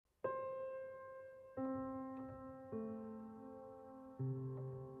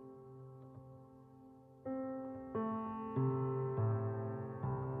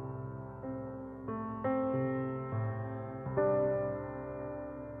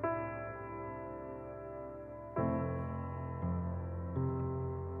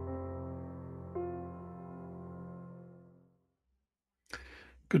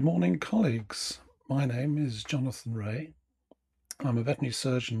Good morning, colleagues. My name is Jonathan Ray. I'm a veterinary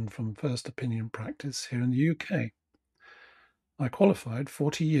surgeon from First Opinion Practice here in the UK. I qualified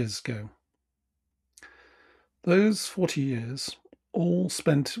 40 years ago. Those 40 years, all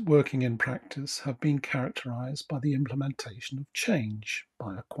spent working in practice, have been characterized by the implementation of change,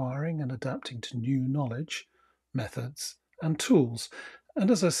 by acquiring and adapting to new knowledge, methods, and tools.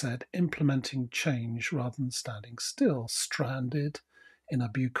 And as I said, implementing change rather than standing still, stranded in a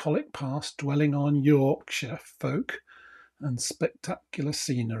bucolic past, dwelling on Yorkshire folk and spectacular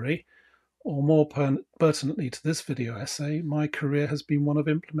scenery, or more pertinently to this video essay, my career has been one of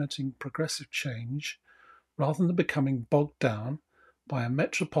implementing progressive change rather than becoming bogged down by a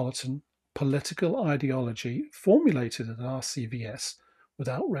metropolitan political ideology formulated at RCVS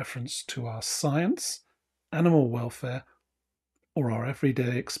without reference to our science, animal welfare, or our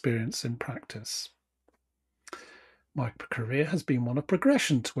everyday experience in practice. My career has been one of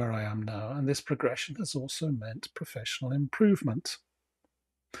progression to where I am now, and this progression has also meant professional improvement.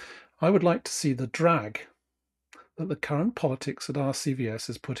 I would like to see the drag that the current politics at RCVS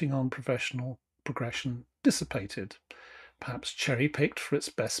is putting on professional progression dissipated, perhaps cherry-picked for its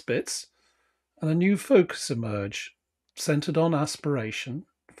best bits, and a new focus emerge, centred on aspiration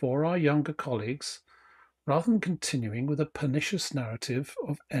for our younger colleagues, rather than continuing with a pernicious narrative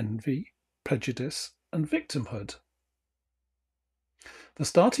of envy, prejudice, and victimhood. The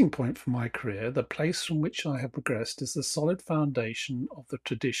starting point for my career, the place from which I have progressed, is the solid foundation of the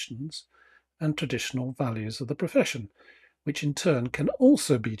traditions and traditional values of the profession, which in turn can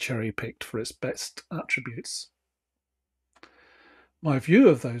also be cherry-picked for its best attributes. My view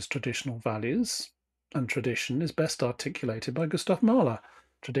of those traditional values and tradition is best articulated by Gustav Mahler.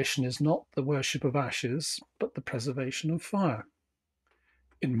 Tradition is not the worship of ashes, but the preservation of fire.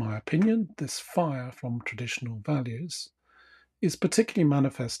 In my opinion, this fire from traditional values is particularly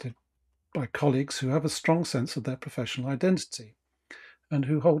manifested by colleagues who have a strong sense of their professional identity and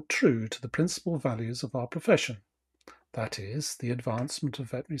who hold true to the principal values of our profession, that is, the advancement of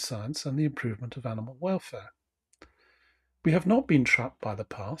veterinary science and the improvement of animal welfare. We have not been trapped by the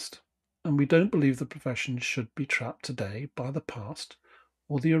past, and we don't believe the profession should be trapped today by the past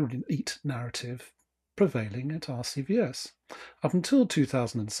or the elite narrative prevailing at RCVS. Up until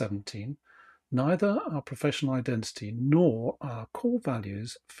 2017, neither our professional identity nor our core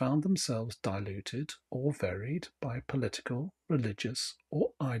values found themselves diluted or varied by political, religious,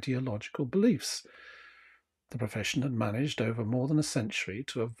 or ideological beliefs. The profession had managed over more than a century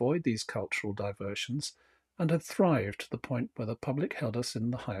to avoid these cultural diversions and had thrived to the point where the public held us in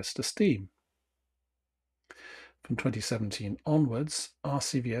the highest esteem. From 2017 onwards,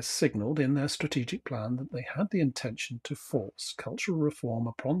 RCVS signalled in their strategic plan that they had the intention to force cultural reform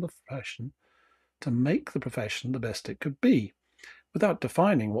upon the profession to make the profession the best it could be, without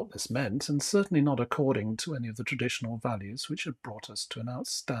defining what this meant, and certainly not according to any of the traditional values which had brought us to an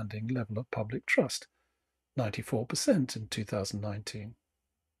outstanding level of public trust, 94% in 2019.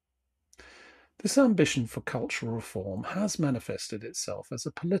 This ambition for cultural reform has manifested itself as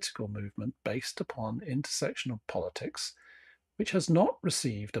a political movement based upon intersectional politics, which has not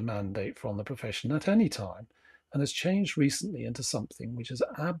received a mandate from the profession at any time, and has changed recently into something which has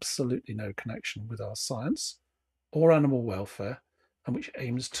absolutely no connection with our science or animal welfare, and which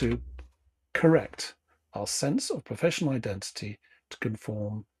aims to correct our sense of professional identity to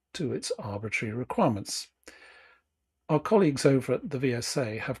conform to its arbitrary requirements. Our colleagues over at the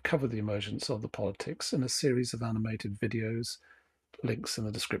VSA have covered the emergence of the politics in a series of animated videos, links in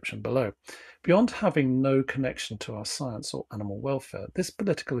the description below. Beyond having no connection to our science or animal welfare, this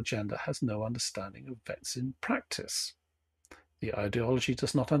political agenda has no understanding of vets in practice. The ideology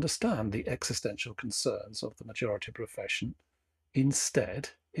does not understand the existential concerns of the majority profession. Instead,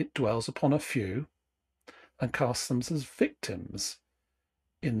 it dwells upon a few and casts them as victims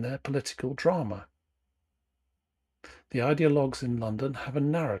in their political drama. The ideologues in London have a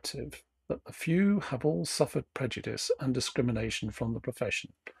narrative that the few have all suffered prejudice and discrimination from the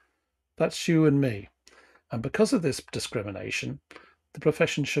profession. That's you and me. And because of this discrimination, the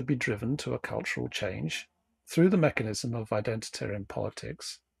profession should be driven to a cultural change through the mechanism of identitarian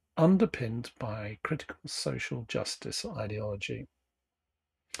politics, underpinned by critical social justice ideology.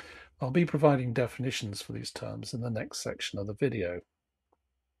 I'll be providing definitions for these terms in the next section of the video.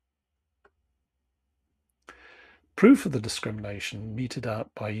 Proof of the discrimination meted out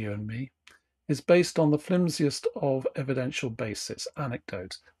by you and me is based on the flimsiest of evidential basis,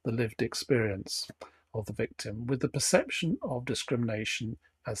 anecdote, the lived experience of the victim, with the perception of discrimination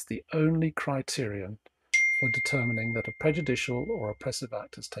as the only criterion for determining that a prejudicial or oppressive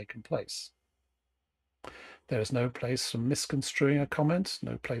act has taken place. There is no place for misconstruing a comment,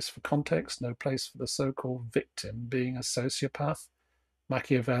 no place for context, no place for the so-called victim being a sociopath,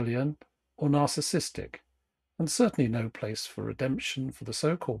 Machiavellian, or narcissistic, and certainly no place for redemption for the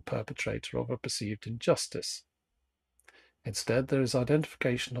so-called perpetrator of a perceived injustice. Instead, there is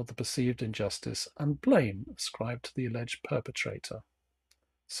identification of the perceived injustice and blame ascribed to the alleged perpetrator.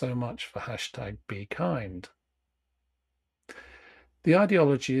 So much for #BeKind. The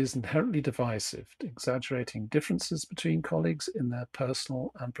ideology is inherently divisive, exaggerating differences between colleagues in their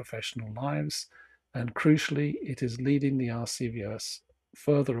personal and professional lives, and crucially, it is leading the RCVS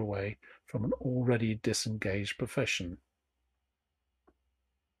further away from an already disengaged profession.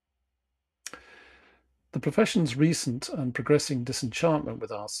 The profession's recent and progressing disenchantment with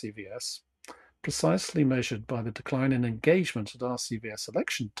RCVS, precisely measured by the decline in engagement at RCVS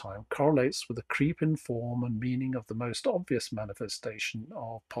election time, correlates with a creep in form and meaning of the most obvious manifestation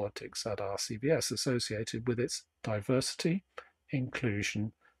of politics at RCVS, associated with its diversity,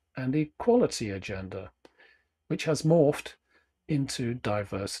 inclusion, and equality agenda, which has morphed into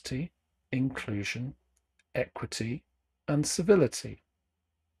diversity, inclusion, equity, and civility.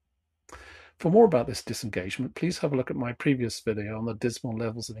 For more about this disengagement, please have a look at my previous video on the dismal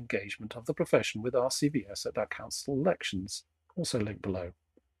levels of engagement of the profession with RCVS at our council elections, also linked below.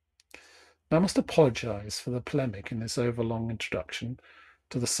 Now, I must apologise for the polemic in this overlong introduction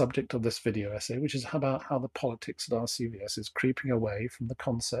to the subject of this video essay, which is about how the politics at RCVS is creeping away from the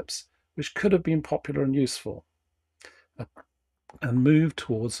concepts which could have been popular and useful, and move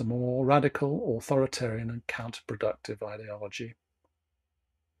towards a more radical, authoritarian and counterproductive ideology.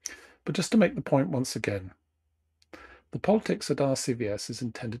 But just to make the point once again, the politics at RCVS is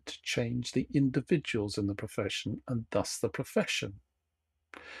intended to change the individuals in the profession and thus the profession,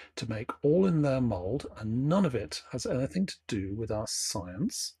 to make all in their mould, and none of it has anything to do with our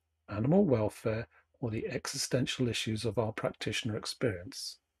science, animal welfare, or the existential issues of our practitioner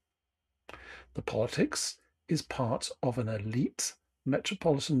experience. The politics is part of an elite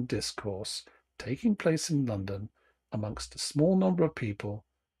metropolitan discourse taking place in London amongst a small number of people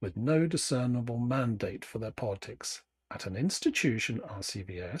with no discernible mandate for their politics, at an institution,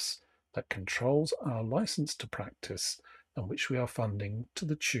 RCVS, that controls our licence to practice and which we are funding to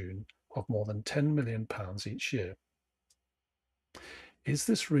the tune of more than £10 million each year. Is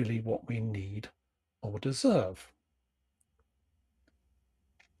this really what we need or deserve?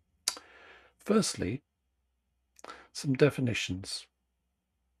 Firstly, some definitions.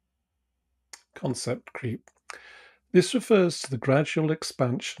 Concept creep. This refers to the gradual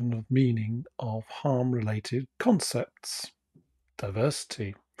expansion of meaning of harm-related concepts.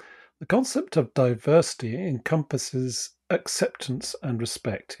 Diversity. The concept of diversity encompasses acceptance and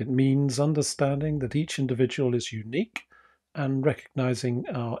respect. It means understanding that each individual is unique and recognizing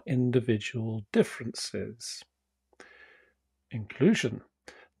our individual differences. Inclusion.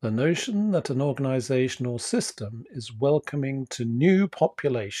 The notion that an organization or system is welcoming to new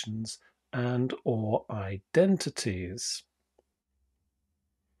populations and/or identities.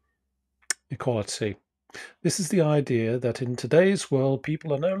 Equality. This is the idea that in today's world,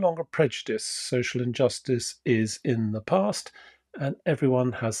 people are no longer prejudiced. Social injustice is in the past, and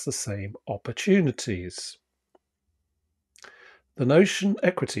everyone has the same opportunities.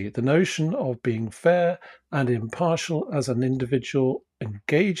 Equity, the notion of being fair and impartial as an individual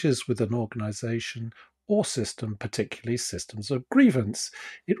engages with an organization or system, particularly systems of grievance.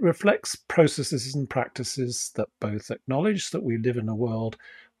 It reflects processes and practices that both acknowledge that we live in a world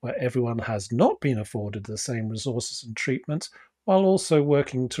where everyone has not been afforded the same resources and treatment, while also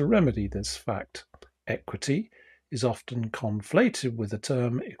working to remedy this fact. Equity is often conflated with the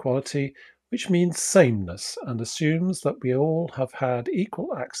term equality, which means sameness and assumes that we all have had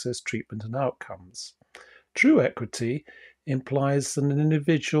equal access, treatment, and outcomes. True equity implies that an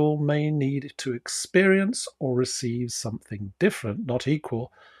individual may need to experience or receive something different, not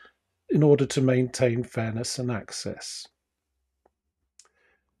equal, in order to maintain fairness and access.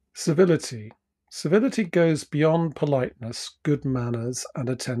 Civility. Civility goes beyond politeness, good manners, and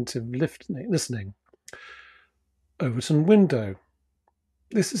attentive listening. Overton window.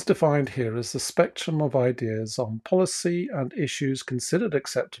 This is defined here as the spectrum of ideas on policy and issues considered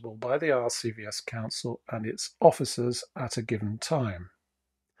acceptable by the RCVS Council and its officers at a given time.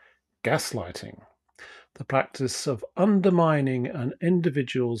 Gaslighting. The practice of undermining an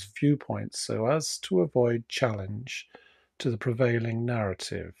individual's viewpoint so as to avoid challenge to the prevailing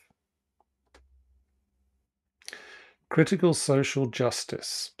narrative. Critical social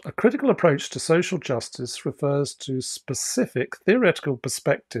justice. A critical approach to social justice refers to specific theoretical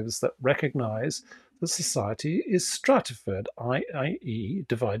perspectives that recognize that society is stratified, i.e.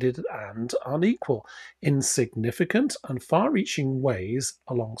 divided and unequal, in significant and far-reaching ways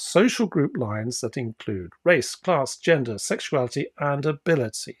along social group lines that include race, class, gender, sexuality, and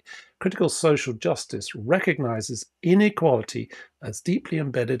ability. Critical social justice recognizes inequality as deeply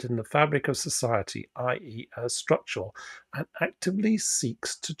embedded in the fabric of society, i.e. as structural, and actively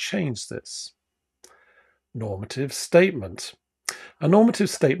seeks to change this. Normative statement. A normative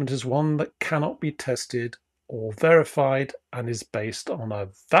statement is one that cannot be tested or verified and is based on a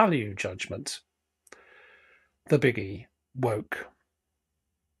value judgment. The biggie, woke.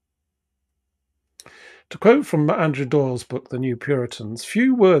 To quote from Andrew Doyle's book, The New Puritans,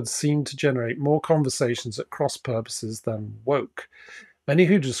 few words seem to generate more conversations at cross purposes than woke. Many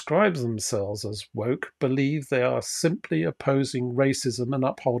who describe themselves as woke believe they are simply opposing racism and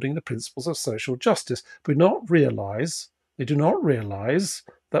upholding the principles of social justice, but they do not realize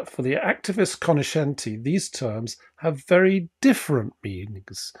that for the activist cognoscenti, these terms have very different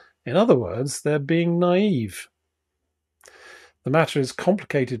meanings. In other words, they're being naive. The matter is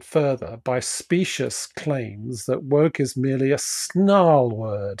complicated further by specious claims that woke is merely a snarl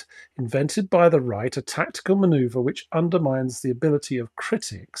word invented by the right, a tactical maneuver which undermines the ability of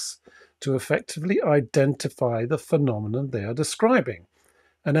critics to effectively identify the phenomenon they are describing.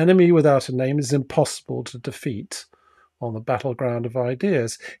 An enemy without a name is impossible to defeat on the battleground of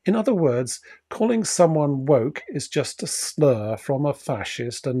ideas. In other words, calling someone woke is just a slur from a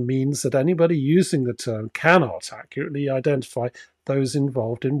fascist and means that anybody using the term cannot accurately identify those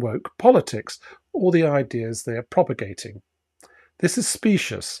involved in woke politics or the ideas they are propagating. This is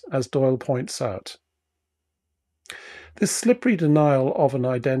specious, as Doyle points out. This slippery denial of an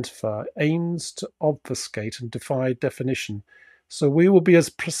identifier aims to obfuscate and defy definition, so we will be as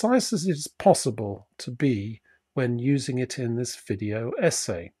precise as it is possible to be when using it in this video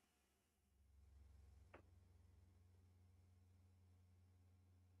essay.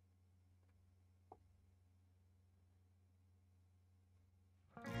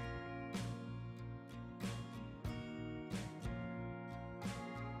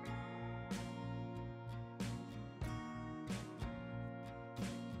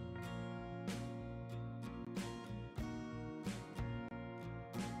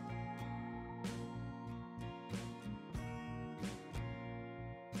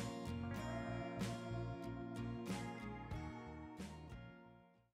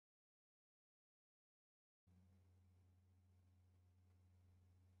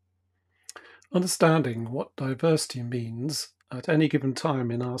 Understanding what diversity means at any given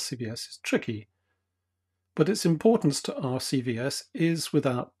time in RCVS is tricky, but its importance to RCVS is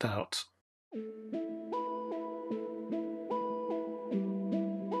without doubt.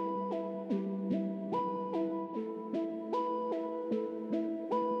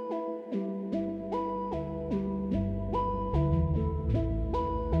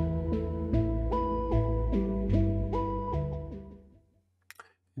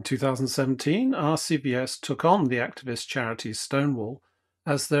 In 2017, RCVS took on the activist charity Stonewall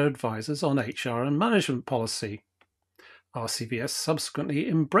as their advisors on HR and management policy. RCVS subsequently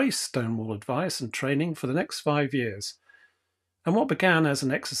embraced Stonewall advice and training for the next 5 years, and what began as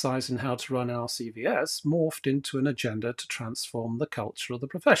an exercise in how to run RCVS morphed into an agenda to transform the culture of the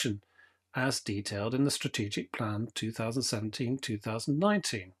profession, as detailed in the Strategic Plan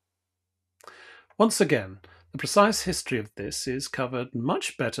 2017-2019. Once again, the precise history of this is covered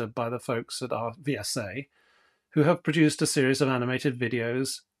much better by the folks at VSA, who have produced a series of animated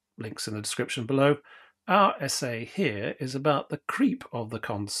videos, links in the description below. Our essay here is about the creep of the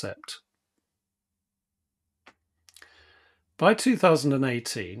concept. By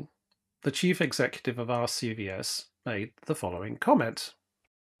 2018, the chief executive of RCVS made the following comment.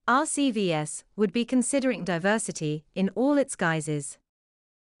 RCVS would be considering diversity in all its guises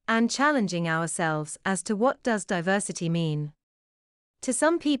and challenging ourselves as to what does diversity mean. To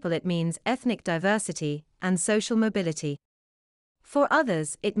some people it means ethnic diversity and social mobility. For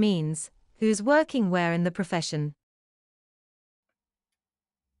others it means who's working where in the profession.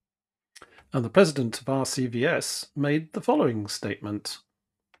 And the president of RCVS made the following statement.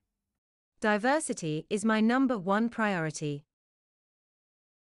 Diversity is my #1 priority.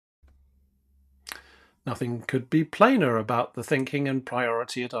 Nothing could be plainer about the thinking and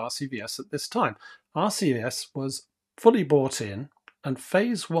priority at RCVS at this time. RCVS was fully bought in, and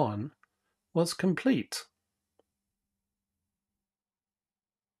phase 1 was complete.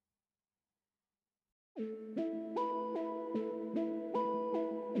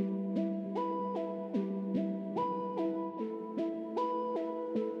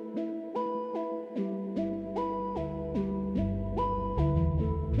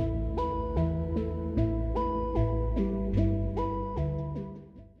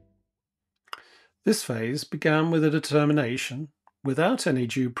 This phase began with a determination, without any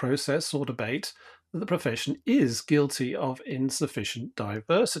due process or debate, that the profession is guilty of insufficient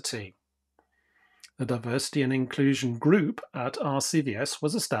diversity. The Diversity and Inclusion Group at RCVS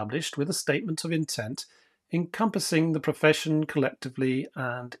was established with a statement of intent encompassing the profession collectively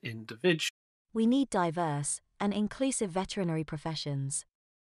and individually. We need diverse and inclusive veterinary professions,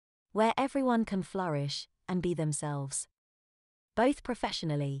 where everyone can flourish and be themselves, both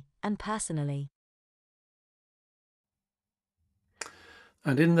professionally and personally.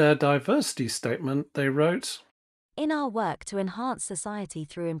 And in their diversity statement, they wrote, In our work to enhance society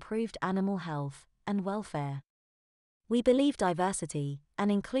through improved animal health and welfare, we believe diversity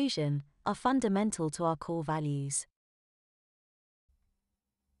and inclusion are fundamental to our core values.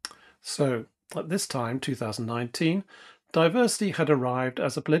 So, at this time, 2019, diversity had arrived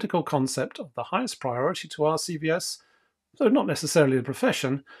as a political concept of the highest priority to RCVS, though not necessarily the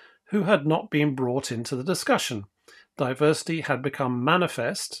profession, who had not been brought into the discussion. Diversity had become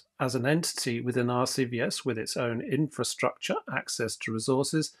manifest as an entity within RCVS with its own infrastructure, access to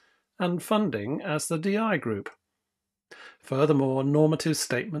resources, and funding as the DI group. Furthermore, normative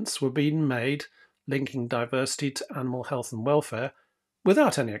statements were being made linking diversity to animal health and welfare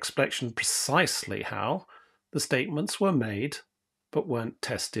without any explanation precisely how. The statements were made but weren't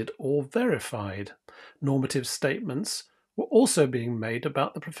tested or verified. Normative statements were also being made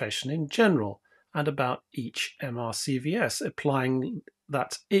about the profession in general and about each MRCVS, implying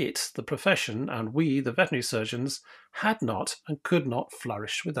that it, the profession, and we, the veterinary surgeons, had not and could not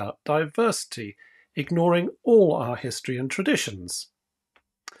flourish without diversity, ignoring all our history and traditions.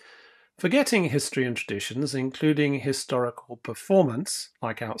 Forgetting history and traditions, including historical performance,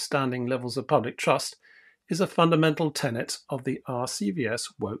 like outstanding levels of public trust, is a fundamental tenet of the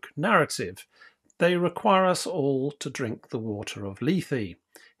RCVS woke narrative. They require us all to drink the water of Lethe.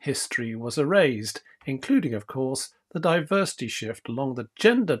 History was erased, including, of course, the diversity shift along the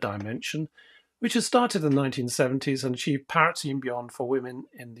gender dimension, which had started in the 1970s and achieved parity and beyond for women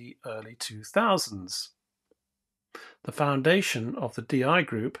in the early 2000s. The foundation of the DI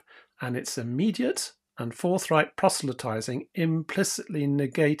group and its immediate and forthright proselytizing implicitly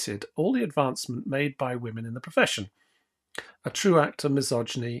negated all the advancement made by women in the profession, a true act of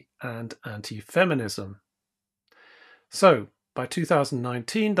misogyny and anti-feminism. So, by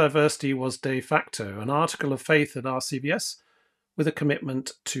 2019, diversity was de facto an article of faith at RCVS with a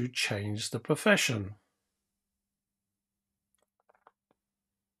commitment to change the profession.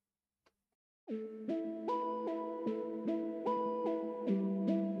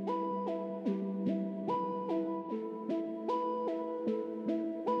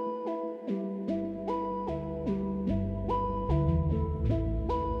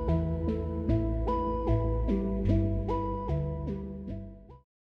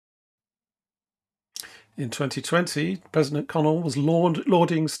 In 2020, President Connell was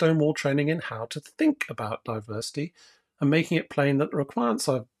lauding Stonewall training in how to think about diversity and making it plain that the requirements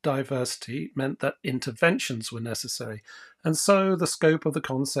of diversity meant that interventions were necessary, and so the scope of the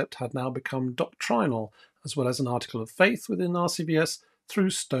concept had now become doctrinal, as well as an article of faith within RCVS through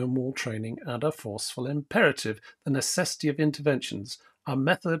Stonewall training and a forceful imperative, the necessity of interventions, a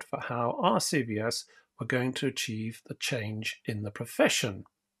method for how RCVS were going to achieve the change in the profession.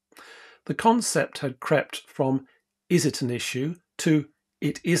 The concept had crept from is it an issue to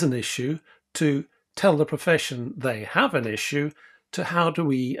it is an issue to tell the profession they have an issue to how do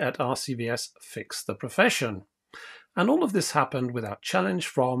we at RCVS fix the profession. And all of this happened without challenge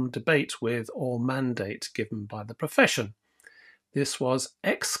from, debate with, or mandate given by the profession. This was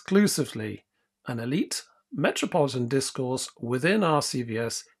exclusively an elite metropolitan discourse within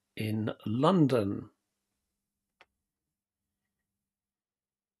RCVS in London.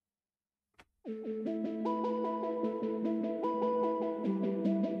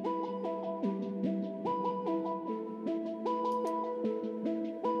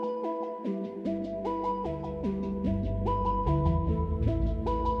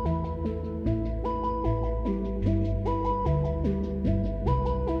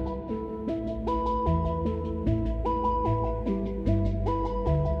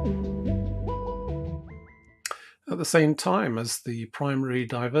 At the same time as the primary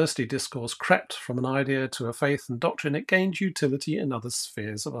diversity discourse crept from an idea to a faith and doctrine, it gained utility in other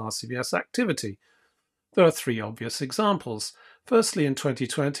spheres of RCVS activity. There are three obvious examples. Firstly, in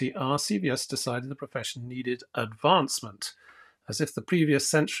 2020, RCVS decided the profession needed advancement, as if the previous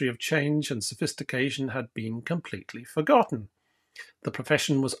century of change and sophistication had been completely forgotten. The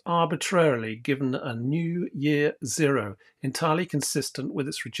profession was arbitrarily given a new year zero, entirely consistent with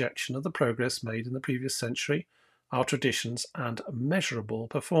its rejection of the progress made in the previous century, our traditions, and measurable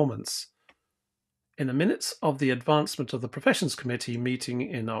performance. In the minutes of the Advancement of the Professions Committee meeting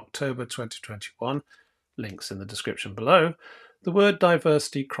in October 2021, links in the description below, the word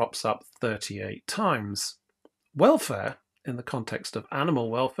diversity crops up 38 times. Welfare, in the context of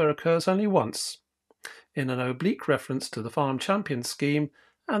animal welfare, occurs only once, in an oblique reference to the Farm Champion scheme,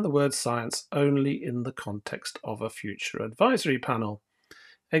 and the word science only in the context of a future advisory panel.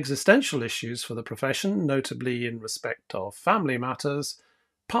 Existential issues for the profession, notably in respect of family matters,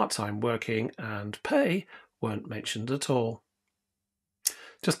 part-time working and pay, weren't mentioned at all.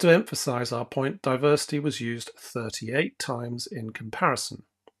 Just to emphasise our point, diversity was used 38 times in comparison.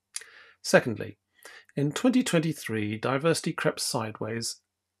 Secondly, in 2023, diversity crept sideways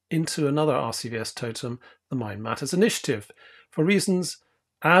into another RCVS totem, the Mind Matters Initiative. For reasons,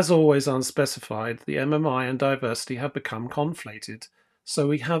 as always, unspecified, the MMI and diversity have become conflated. So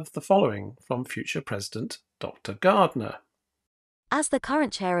we have the following from future President Dr. Gardner. As the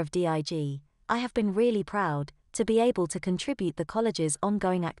current chair of DIG, I have been really proud to be able to contribute the college's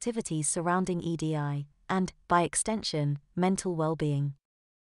ongoing activities surrounding EDI and, by extension, mental well-being.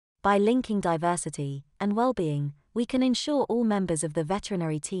 By linking diversity and well-being, we can ensure all members of the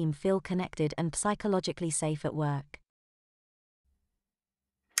veterinary team feel connected and psychologically safe at work.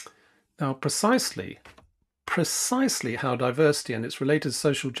 Now, precisely how diversity and its related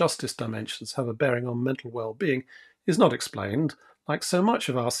social justice dimensions have a bearing on mental well-being is not explained, like so much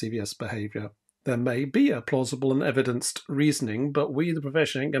of RCVS behaviour. There may be a plausible and evidenced reasoning, but we, the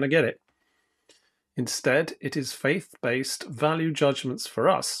profession, ain't going to get it. Instead, it is faith-based value judgments for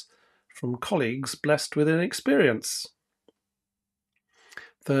us from colleagues blessed with inexperience.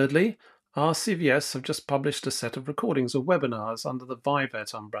 Thirdly, RCVS have just published a set of recordings of webinars under the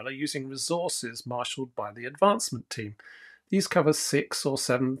ViVet umbrella using resources marshalled by the advancement team. These cover 6 or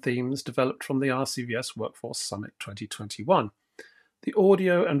 7 themes developed from the RCVS Workforce Summit 2021. The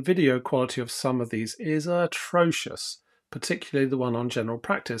audio and video quality of some of these is atrocious, particularly the one on general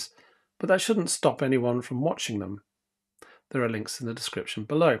practice, but that shouldn't stop anyone from watching them. There are links in the description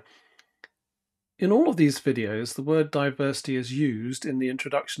below. In all of these videos, the word diversity is used in the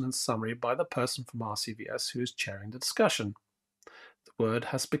introduction and summary by the person from RCVS who is chairing the discussion. The word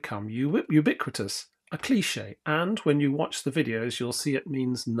has become ubiquitous, a cliche, and when you watch the videos, you'll see it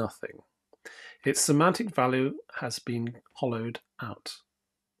means nothing. Its semantic value has been hollowed out.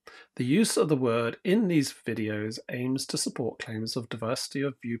 The use of the word in these videos aims to support claims of diversity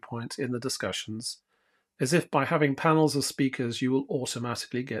of viewpoint in the discussions, as if by having panels of speakers you will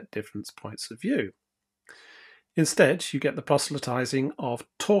automatically get different points of view. Instead, you get the proselytizing of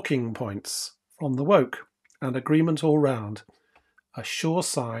talking points from the woke and agreement all round, a sure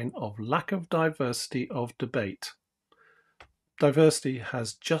sign of lack of diversity of debate. Diversity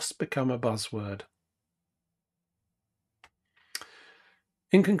has just become a buzzword.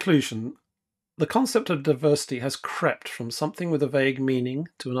 In conclusion, the concept of diversity has crept from something with a vague meaning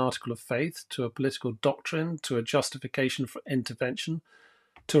to an article of faith, to a political doctrine, to a justification for intervention,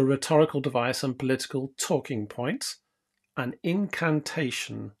 to a rhetorical device and political talking point, an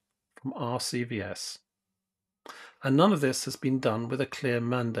incantation from RCVS. And none of this has been done with a clear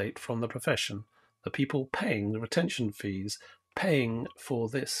mandate from the profession, the people paying the retention fees, paying for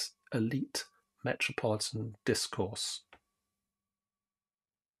this elite metropolitan discourse.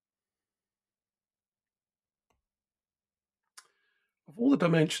 Of all the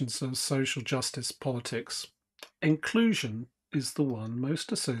dimensions of social justice politics, inclusion is the one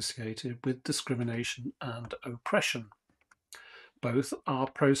most associated with discrimination and oppression. Both are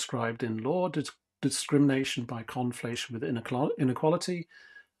proscribed in law, discrimination by conflation with inequality,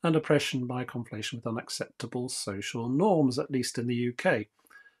 and oppression by conflation with unacceptable social norms, at least in the UK,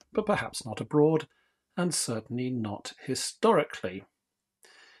 but perhaps not abroad, and certainly not historically.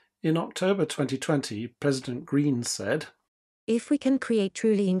 In October 2020, President Greene said, "If we can create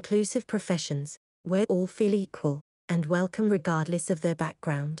truly inclusive professions, where all feel equal and welcome regardless of their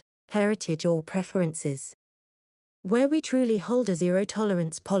background, heritage or preferences, where we truly hold a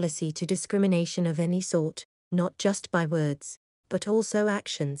zero-tolerance policy to discrimination of any sort, not just by words, but also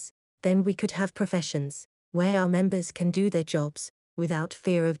actions, then we could have professions where our members can do their jobs without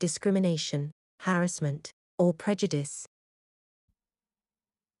fear of discrimination, harassment, or prejudice."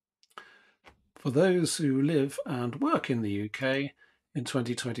 For those who live and work in the UK in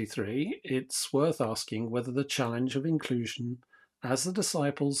 2023, it's worth asking whether the challenge of inclusion, as the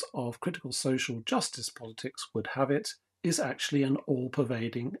disciples of critical social justice politics would have it, is actually an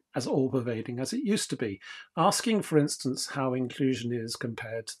all-pervading as it used to be. Asking, for instance, how inclusion is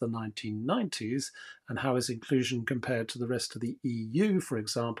compared to the 1990s and how is inclusion compared to the rest of the EU, for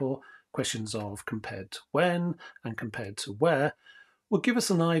example, questions of compared to when and compared to where, will give us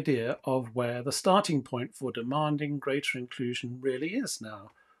an idea of where the starting point for demanding greater inclusion really is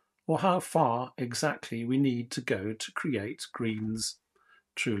now, or how far exactly we need to go to create Greene's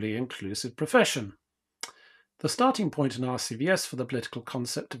truly inclusive profession. The starting point in RCVS for the political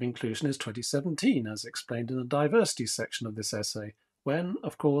concept of inclusion is 2017, as explained in the diversity section of this essay, when,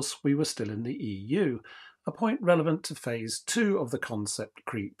 of course, we were still in the EU, a point relevant to phase 2 of the concept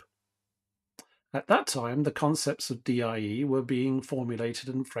creep. At that time, the concepts of DIE were being formulated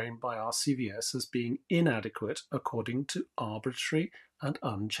and framed by RCVS as being inadequate according to arbitrary and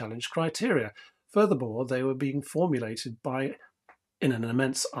unchallenged criteria. Furthermore, they were being formulated by, in an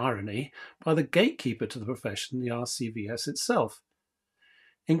immense irony, by the gatekeeper to the profession, the RCVS itself.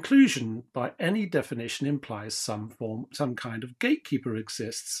 Inclusion, by any definition, implies some kind of gatekeeper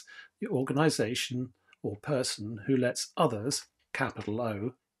exists, the organisation or person who lets others, capital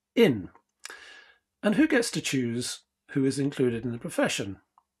O, in. And who gets to choose who is included in the profession?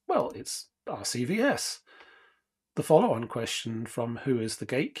 Well, it's RCVS. The follow-on question from who is the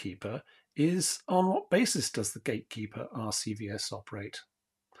gatekeeper is, on what basis does the gatekeeper RCVS operate?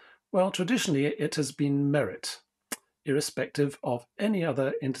 Well, traditionally it has been merit, irrespective of any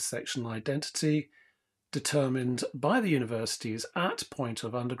other intersectional identity determined by the universities at point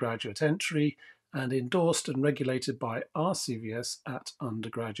of undergraduate entry and endorsed and regulated by RCVS at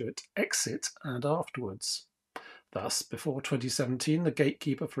undergraduate exit and afterwards. Thus, before 2017, the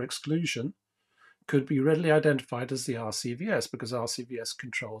gatekeeper for exclusion could be readily identified as the RCVS because RCVS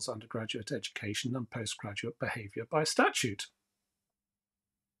controls undergraduate education and postgraduate behaviour by statute.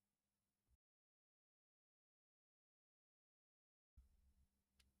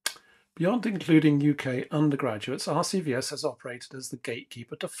 Beyond including UK undergraduates, RCVS has operated as the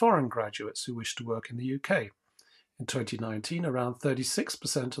gatekeeper to foreign graduates who wish to work in the UK. In 2019, around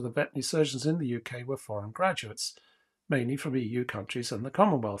 36% of the veterinary surgeons in the UK were foreign graduates, mainly from EU countries and the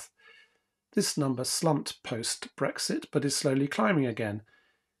Commonwealth. This number slumped post-Brexit, but is slowly climbing again.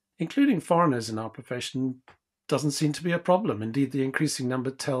 Including foreigners in our profession doesn't seem to be a problem. Indeed, the increasing number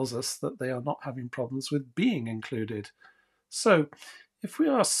tells us that they are not having problems with being included. So, if we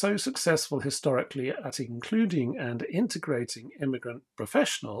are so successful historically at including and integrating immigrant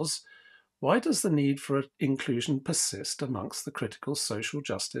professionals, why does the need for inclusion persist amongst the critical social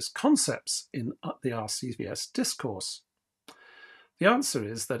justice concepts in the RCVS discourse? The answer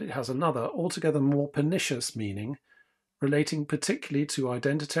is that it has another, altogether more pernicious meaning, relating particularly to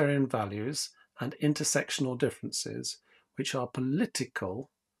identitarian values and intersectional differences, which are political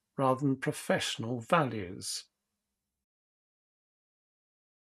rather than professional values.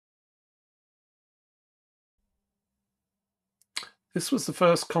 This was the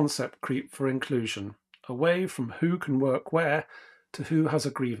first concept creep for inclusion, away from who can work where to who has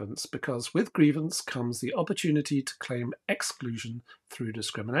a grievance, because with grievance comes the opportunity to claim exclusion through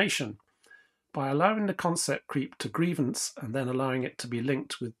discrimination. By allowing the concept creep to grievance and then allowing it to be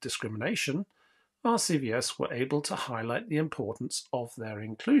linked with discrimination, RCVS were able to highlight the importance of their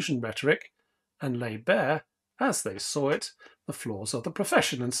inclusion rhetoric and lay bare, as they saw it, the flaws of the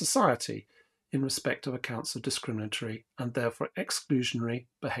profession and society in respect of accounts of discriminatory and therefore exclusionary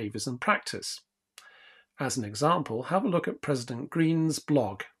behaviours and practice. As an example, have a look at President Greene's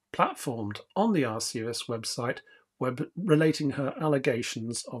blog, platformed on the RCVS website, relating her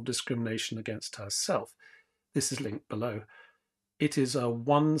allegations of discrimination against herself. This is linked below. It is a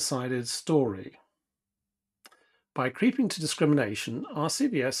one-sided story. By creeping to discrimination,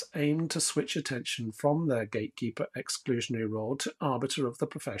 RCVS aimed to switch attention from their gatekeeper exclusionary role to arbiter of the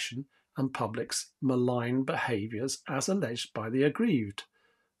profession and public's malign behaviours as alleged by the aggrieved.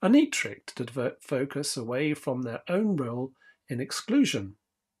 A neat trick to divert focus away from their own role in exclusion.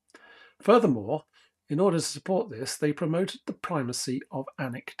 Furthermore, in order to support this, they promoted the primacy of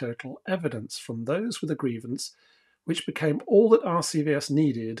anecdotal evidence from those with a grievance, which became all that RCVS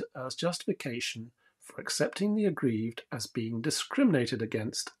needed as justification for accepting the aggrieved as being discriminated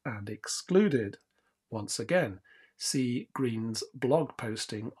against and excluded. Once again, see Greene's blog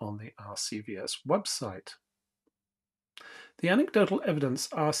posting on the RCVS website. The anecdotal evidence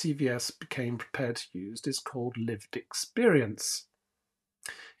RCVS became prepared to use is called lived experience.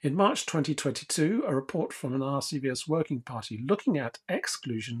 In March 2022, a report from an RCVS working party looking at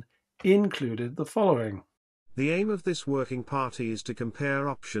exclusion included the following. The aim of this working party is to compare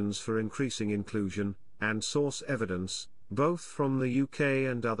options for increasing inclusion, and source evidence, both from the UK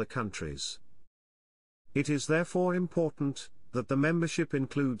and other countries. It is therefore important that the membership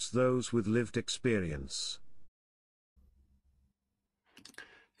includes those with lived experience.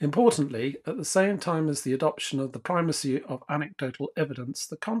 Importantly, at the same time as the adoption of the primacy of anecdotal evidence,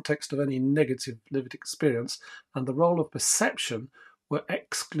 the context of any negative lived experience and the role of perception were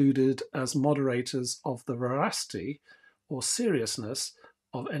excluded as moderators of the veracity or seriousness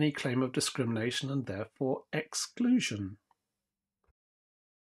of any claim of discrimination and therefore exclusion.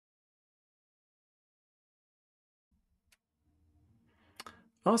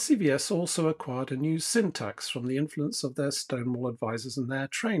 RCVS also acquired a new syntax from the influence of their Stonewall advisors and their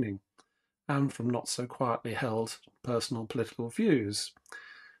training, and from not so quietly held personal political views.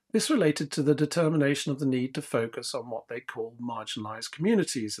 This related to the determination of the need to focus on what they call marginalised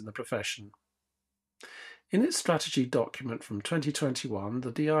communities in the profession. In its strategy document from 2021,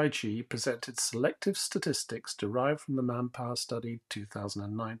 the DIG presented selective statistics derived from the Manpower Study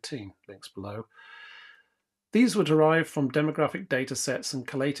 2019, links below. These were derived from demographic data sets and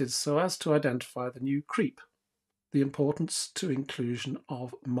collated so as to identify the new creep, the importance to inclusion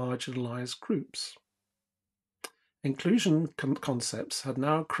of marginalised groups. Inclusion concepts had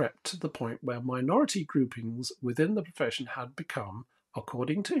now crept to the point where minority groupings within the profession had become,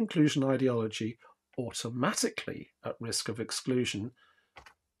 according to inclusion ideology, automatically at risk of exclusion,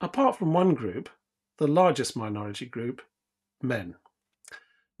 apart from one group, the largest minority group, men.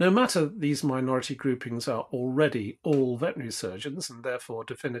 No matter these minority groupings are already all veterinary surgeons and therefore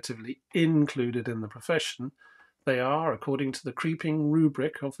definitively included in the profession, they are, according to the creeping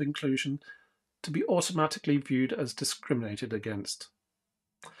rubric of inclusion, to be automatically viewed as discriminated against.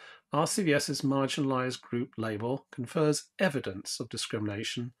 RCVS's marginalised group label confers evidence of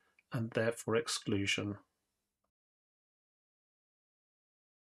discrimination and therefore exclusion.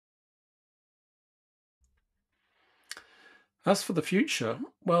 As for the future,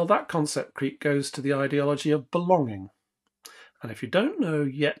 well, that concept creep goes to the ideology of belonging. And if you don't know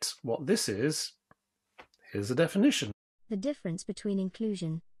yet what this is, here's a definition. The difference between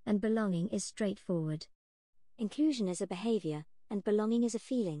inclusion and belonging is straightforward. Inclusion is a behavior, and belonging is a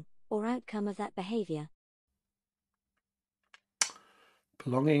feeling, or outcome of that behavior.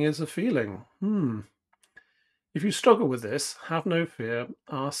 Belonging is a feeling. If you struggle with this, have no fear.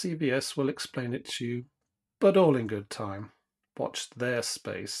 RCVS will explain it to you, but all in good time. Watch their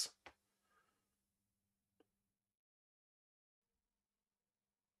space.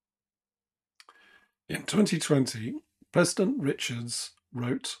 In 2020, President Richards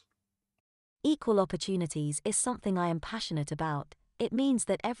wrote, "Equal opportunities is something I am passionate about. It means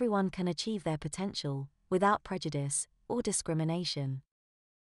that everyone can achieve their potential, without prejudice or discrimination."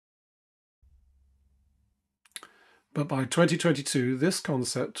 But by 2022, this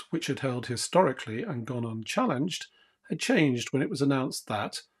concept, which had held historically and gone unchallenged, had changed when it was announced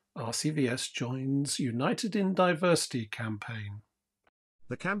that RCVS joins United in Diversity campaign.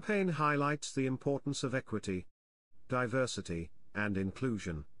 The campaign highlights the importance of equity, diversity, and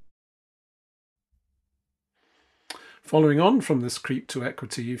inclusion. Following on from this creep to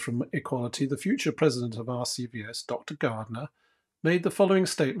equity from equality, the future president of RCVS, Dr. Gardner, made the following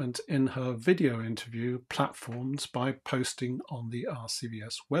statement in her video interview platformed by posting on the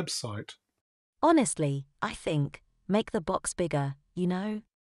RCVS website. "Honestly, I think, make the box bigger, you know?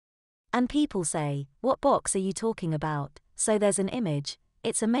 And people say, what box are you talking about? So there's an image,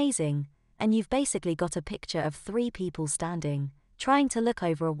 it's amazing, and you've basically got a picture of 3 people standing, trying to look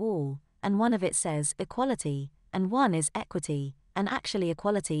over a wall, and one of it says equality, and one is equity, and actually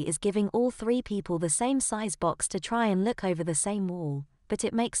equality is giving all 3 people the same size box to try and look over the same wall, but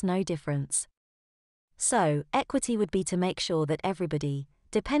it makes no difference. So, equity would be to make sure that everybody,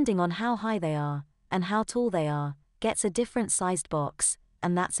 depending on how high they are, and how tall they are, gets a different sized box,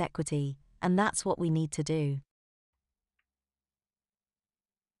 and that's equity, and that's what we need to do."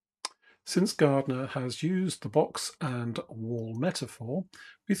 Since Gardner has used the box and wall metaphor,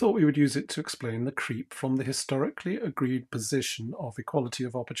 we thought we would use it to explain the creep from the historically agreed position of equality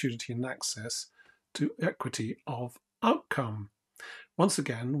of opportunity and access to equity of outcome. Once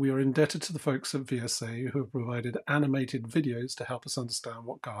again, we are indebted to the folks at VSA who have provided animated videos to help us understand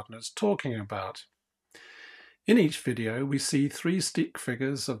what Gardner is talking about. In each video, we see 3 stick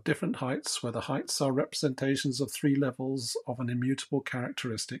figures of different heights, where the heights are representations of 3 levels of an immutable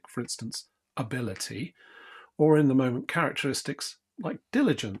characteristic, for instance, ability, or in the moment characteristics like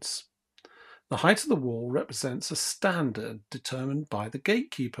diligence. The height of the wall represents a standard determined by the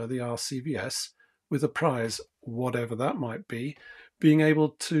gatekeeper, the RCVS, with a prize, whatever that might be, being able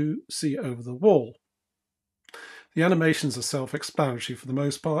to see over the wall. The animations are self-explanatory for the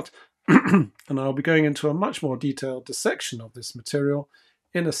most part, and I'll be going into a much more detailed dissection of this material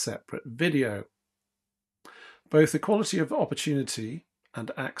in a separate video. Both equality of opportunity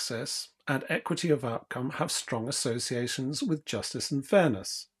and access and equity of outcome have strong associations with justice and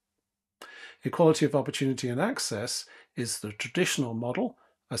fairness. Equality of opportunity and access is the traditional model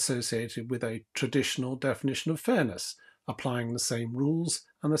associated with a traditional definition of fairness, applying the same rules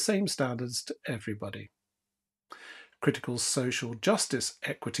and the same standards to everybody. Critical social justice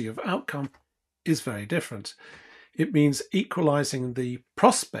equity of outcome is very different. It means equalising the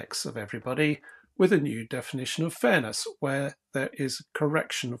prospects of everybody with a new definition of fairness, where there is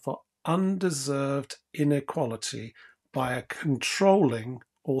correction for undeserved inequality by a controlling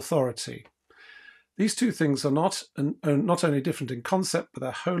authority. These two things are not only different in concept, but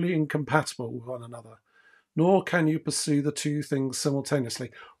they're wholly incompatible with one another. Nor can you pursue the two things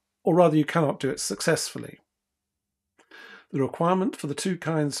simultaneously, or rather you cannot do it successfully. The requirement for the two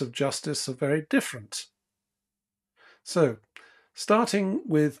kinds of justice are very different. So, starting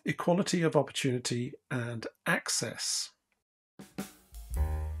with equality of opportunity and access.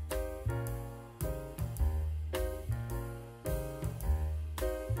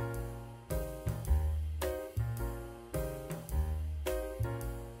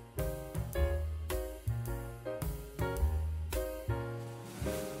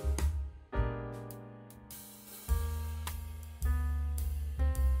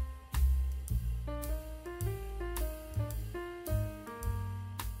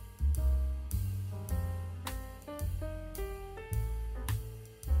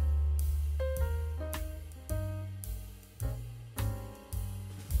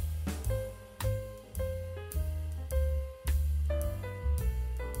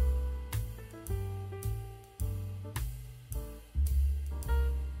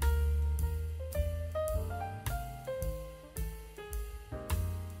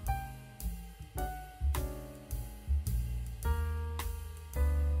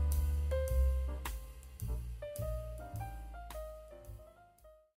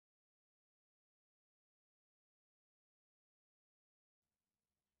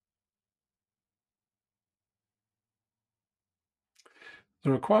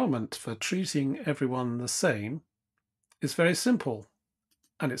 The requirement for treating everyone the same is very simple,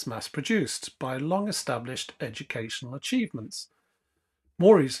 and it's mass-produced by long-established educational achievements,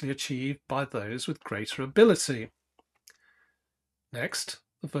 more easily achieved by those with greater ability. Next,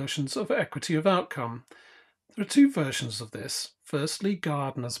 the versions of equity of outcome. There are two versions of this. Firstly,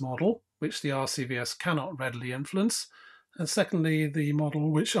 Gardner's model, which the RCVS cannot readily influence, and secondly, the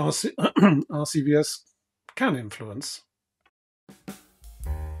model which RCVS can influence.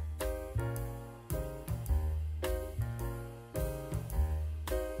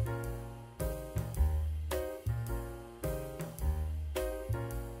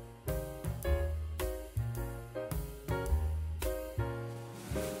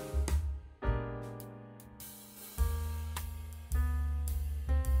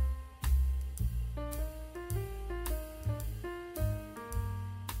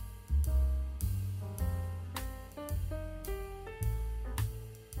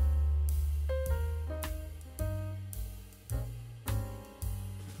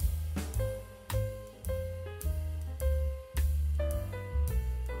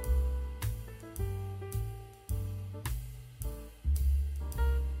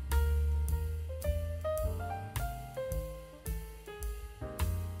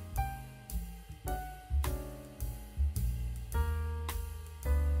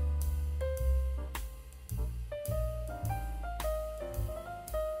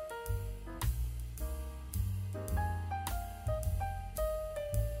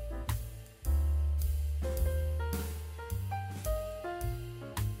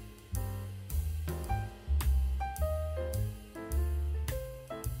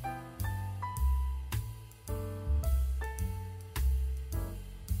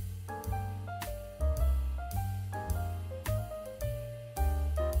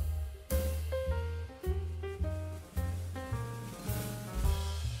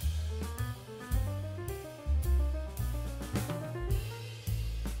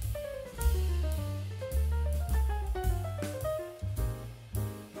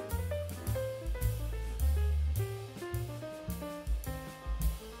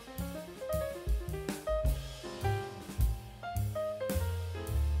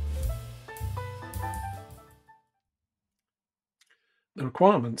 The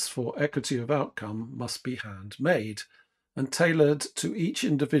requirements for equity of outcome must be handmade and tailored to each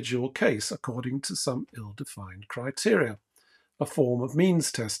individual case according to some ill-defined criteria, a form of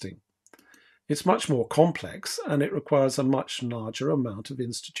means testing. It's much more complex and it requires a much larger amount of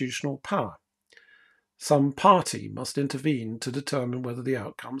institutional power. Some party must intervene to determine whether the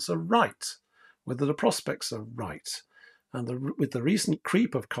outcomes are right, whether the prospects are right, and with the recent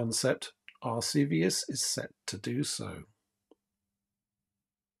creep of concept, RCVS is set to do so.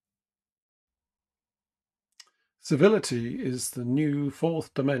 Civility is the new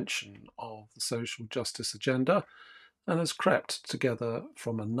fourth dimension of the social justice agenda, and has crept together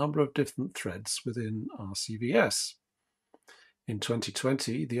from a number of different threads within RCVS. In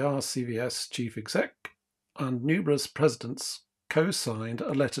 2020, the RCVS chief exec and numerous presidents co-signed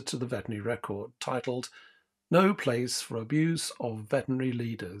a letter to the Veterinary Record titled "No Place for Abuse of Veterinary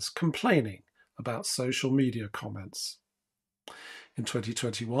Leaders Complaining about Social Media Comments." In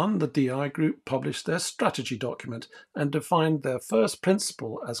 2021, the DI Group published their strategy document and defined their first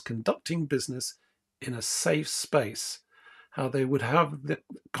principle as conducting business in a safe space, how they would have the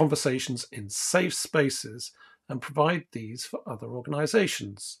conversations in safe spaces and provide these for other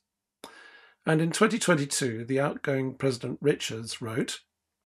organisations. And in 2022, the outgoing President Richards wrote,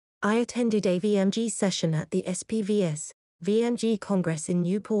 I attended a VMG session at the SPVS VMG Congress in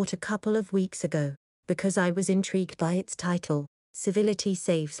Newport a couple of weeks ago, because I was intrigued by its title, Civility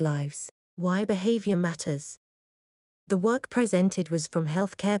Saves Lives, Why Behavior Matters. The work presented was from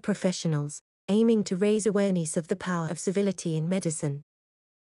healthcare professionals, aiming to raise awareness of the power of civility in medicine.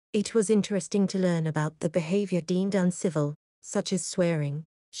 It was interesting to learn about the behavior deemed uncivil, such as swearing,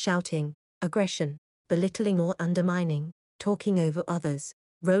 shouting, aggression, belittling or undermining, talking over others,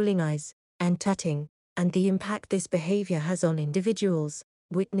 rolling eyes, and tutting, and the impact this behavior has on individuals,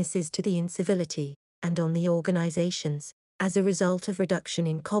 witnesses to the incivility, and on the organizations, as a result of reduction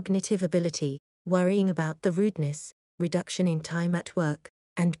in cognitive ability, worrying about the rudeness, reduction in time at work,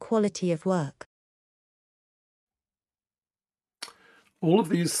 and quality of work. All of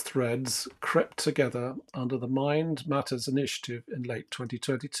these threads crept together under the Mind Matters initiative in late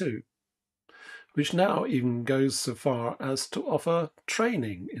 2022, which now even goes so far as to offer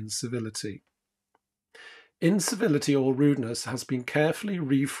training in civility. Incivility or rudeness has been carefully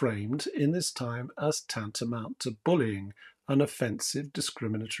reframed in this time as tantamount to bullying, an offensive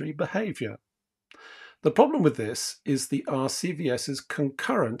discriminatory behaviour. The problem with this is the RCVS's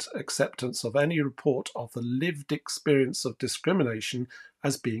concurrent acceptance of any report of the lived experience of discrimination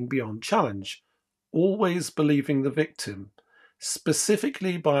as being beyond challenge, always believing the victim,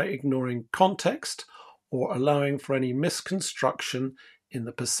 specifically by ignoring context or allowing for any misconstruction in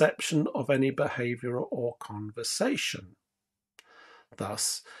the perception of any behaviour or conversation.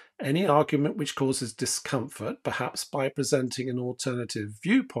 Thus, any argument which causes discomfort, perhaps by presenting an alternative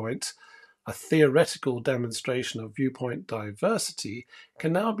viewpoint, a theoretical demonstration of viewpoint diversity,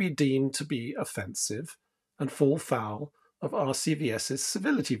 can now be deemed to be offensive and fall foul of RCVS's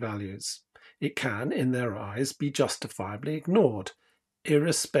civility values. It can, in their eyes, be justifiably ignored,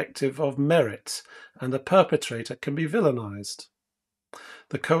 irrespective of merit, and the perpetrator can be villainised.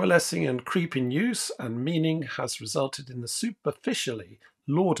 The coalescing and creeping use and meaning has resulted in the superficially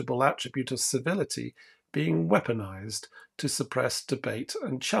laudable attribute of civility being weaponised to suppress debate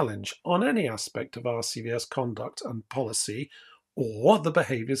and challenge on any aspect of RCVS conduct and policy, or the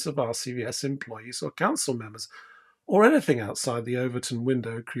behaviours of RCVS employees or council members, or anything outside the Overton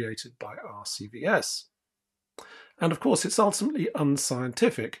window created by RCVS. And of course, it's ultimately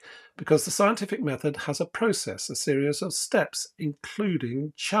unscientific, because the scientific method has a process, a series of steps,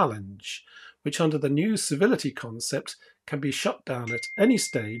 including challenge, which under the new civility concept can be shut down at any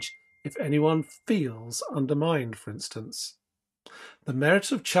stage if anyone feels undermined, for instance. The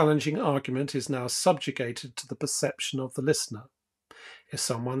merit of challenging argument is now subjugated to the perception of the listener. If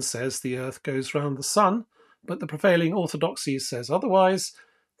someone says the earth goes round the sun, but the prevailing orthodoxy says otherwise,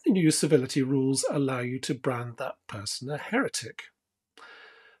 the new civility rules allow you to brand that person a heretic.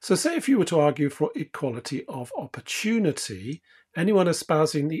 So say if you were to argue for equality of opportunity, anyone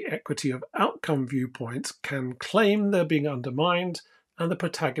espousing the equity of outcome viewpoint can claim they're being undermined, and the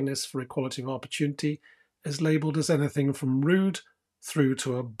protagonist for equality of opportunity is labelled as anything from rude through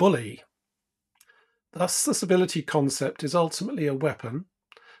to a bully. Thus, the civility concept is ultimately a weapon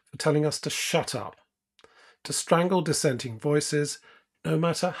for telling us to shut up, to strangle dissenting voices, no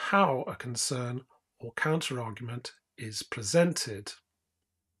matter how a concern or counter-argument is presented.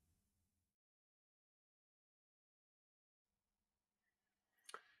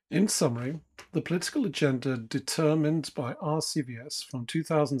 In summary, the political agenda determined by RCVS from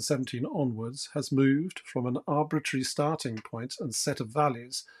 2017 onwards has moved from an arbitrary starting point and set of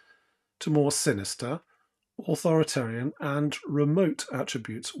values to more sinister, authoritarian and remote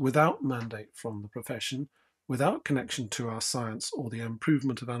attributes without mandate from the profession, without connection to our science or the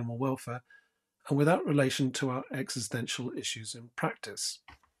improvement of animal welfare, and without relation to our existential issues in practice.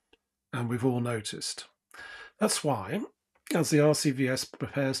 And we've all noticed. That's why, as the RCVS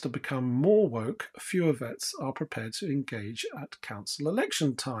prepares to become more woke, fewer vets are prepared to engage at council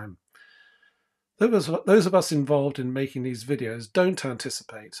election time. Those of us involved in making these videos don't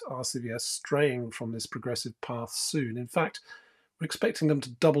anticipate RCVS straying from this progressive path soon. In fact, We're expecting them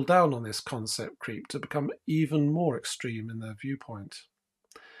to double down on this concept creep to become even more extreme in their viewpoint.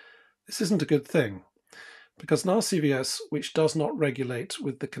 This isn't a good thing, because an RCVS which does not regulate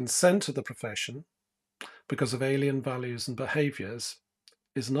with the consent of the profession because of alien values and behaviours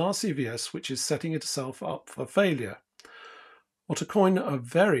is an RCVS which is setting itself up for failure. Or to coin a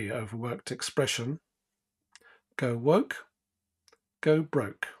very overworked expression, go woke, go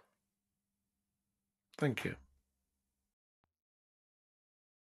broke. Thank you.